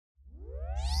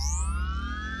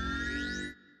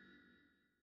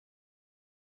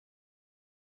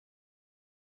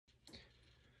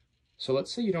So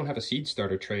let's say you don't have a seed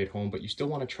starter tray at home, but you still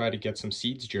want to try to get some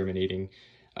seeds germinating.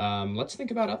 Let's think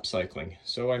about upcycling.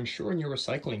 So I'm sure in your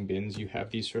recycling bins you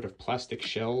have these sort of plastic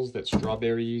shells that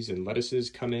strawberries and lettuces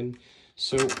come in.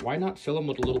 So why not fill them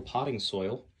with a little potting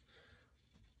soil,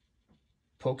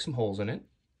 poke some holes in it,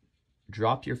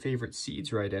 drop your favorite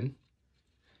seeds right in,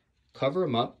 cover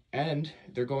them up, and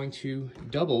they're going to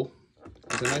double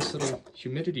as a nice little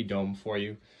humidity dome for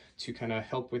you to kind of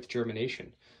help with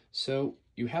germination. So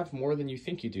you have more than you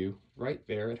think you do right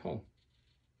there at home.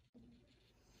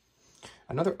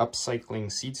 Another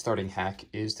upcycling seed starting hack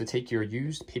is to take your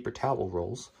used paper towel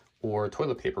rolls or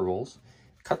toilet paper rolls,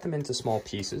 cut them into small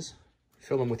pieces,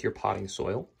 fill them with your potting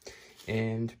soil,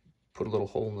 and put a little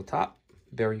hole in the top,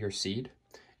 bury your seed,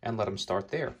 and let them start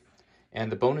there.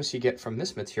 And the bonus you get from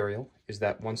this material is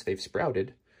that once they've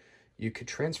sprouted, you could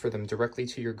transfer them directly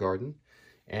to your garden,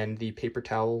 and the paper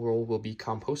towel roll will be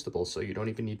compostable, so you don't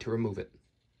even need to remove it.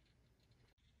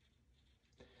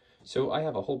 So I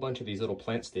have a whole bunch of these little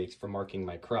plant stakes for marking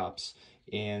my crops,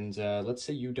 and let's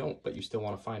say you don't, but you still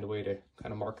want to find a way to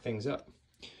kind of mark things up.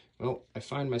 Well, I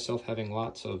find myself having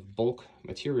lots of bulk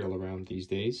material around these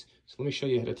days, so let me show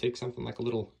you how to take something like a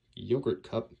little yogurt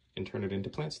cup and turn it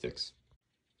into plant sticks.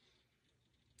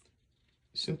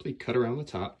 Simply cut around the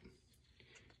top,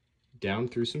 down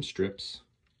through some strips,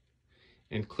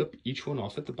 and clip each one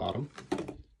off at the bottom.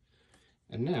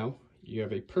 And now you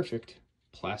have a perfect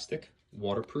plastic,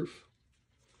 waterproof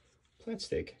plant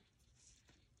stake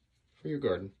for your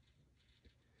garden.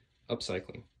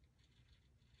 Upcycling.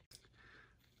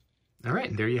 All right,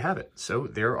 and there you have it. So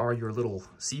there are your little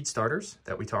seed starters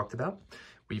that we talked about.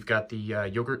 We've got the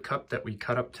yogurt cup that we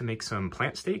cut up to make some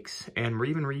plant stakes, and we're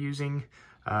even reusing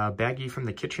a baggie from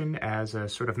the kitchen as a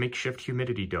sort of makeshift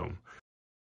humidity dome.